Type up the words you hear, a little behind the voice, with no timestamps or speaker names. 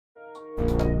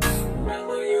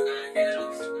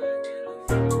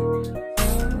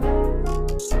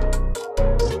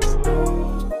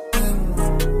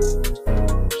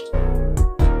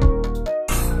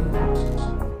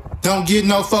Don't get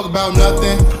no fuck about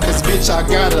nothing, cause bitch I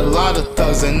got a lot of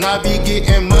thugs. And I be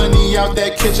getting money out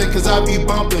that kitchen, cause I be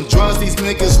bumping drugs. These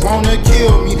niggas wanna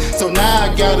kill me, so now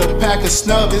I got a pack of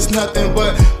snub. It's nothing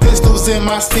but pistols in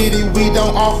my city, we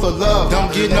don't offer love.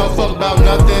 Don't get no fuck about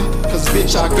nothing, cause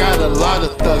bitch I got a lot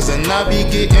of thugs. And I be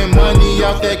getting money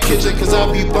out that kitchen, cause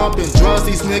I be bumping drugs.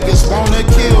 These niggas wanna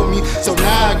kill me, so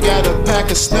now I got a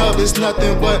pack of snub. It's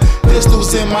nothing but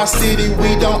pistols in my city,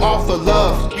 we don't offer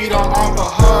love. We don't offer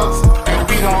hugs, and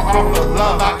we don't offer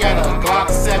love. I got a Glock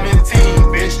 17,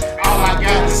 bitch, all I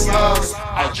got is slugs.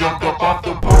 I jumped up off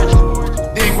the porch,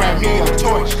 then grabbed me a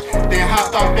torch, then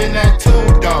hopped off in that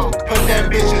two-door, put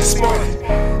that bitch in sport.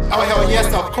 Oh hell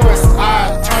yes, of course,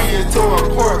 I turn you to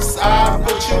a corpse. I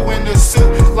put you in the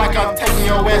suit like I'm taking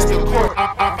your ass to court.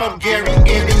 I'm from Gary,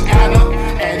 Indiana,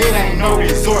 and it ain't no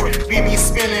resort. We be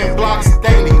spinning blocks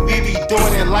daily, we be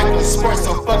doing it like a sport.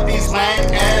 So fuck these lame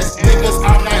ass niggas,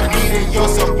 I'm not needing your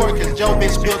support. Cause your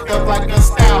bitch built up like a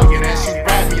stallion and she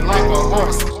ride me like a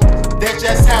horse. That's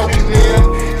just how we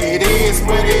live, it is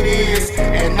what it is,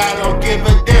 and I don't give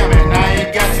a damn, and I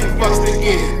ain't got 2 fucks to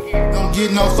give. Don't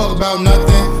get no fuck about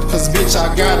nothing, cause bitch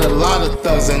I got a lot of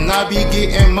thugs. And I be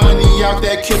getting money out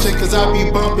that kitchen, cause I be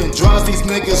bumping drugs. These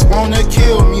niggas wanna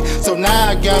kill me, so now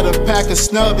I got a pack of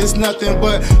snub. It's nothing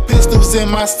but pistols in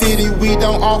my city, we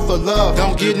don't offer love.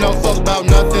 Don't get no fuck about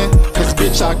nothing, cause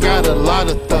bitch I got a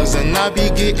lot of thugs. And I be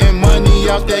getting money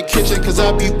out that kitchen, cause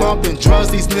I be bumping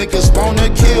drugs. These niggas wanna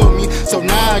kill me, so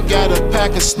now I got a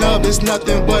pack of snub. It's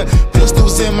nothing but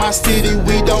pistols in my city,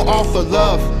 we don't offer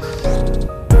love.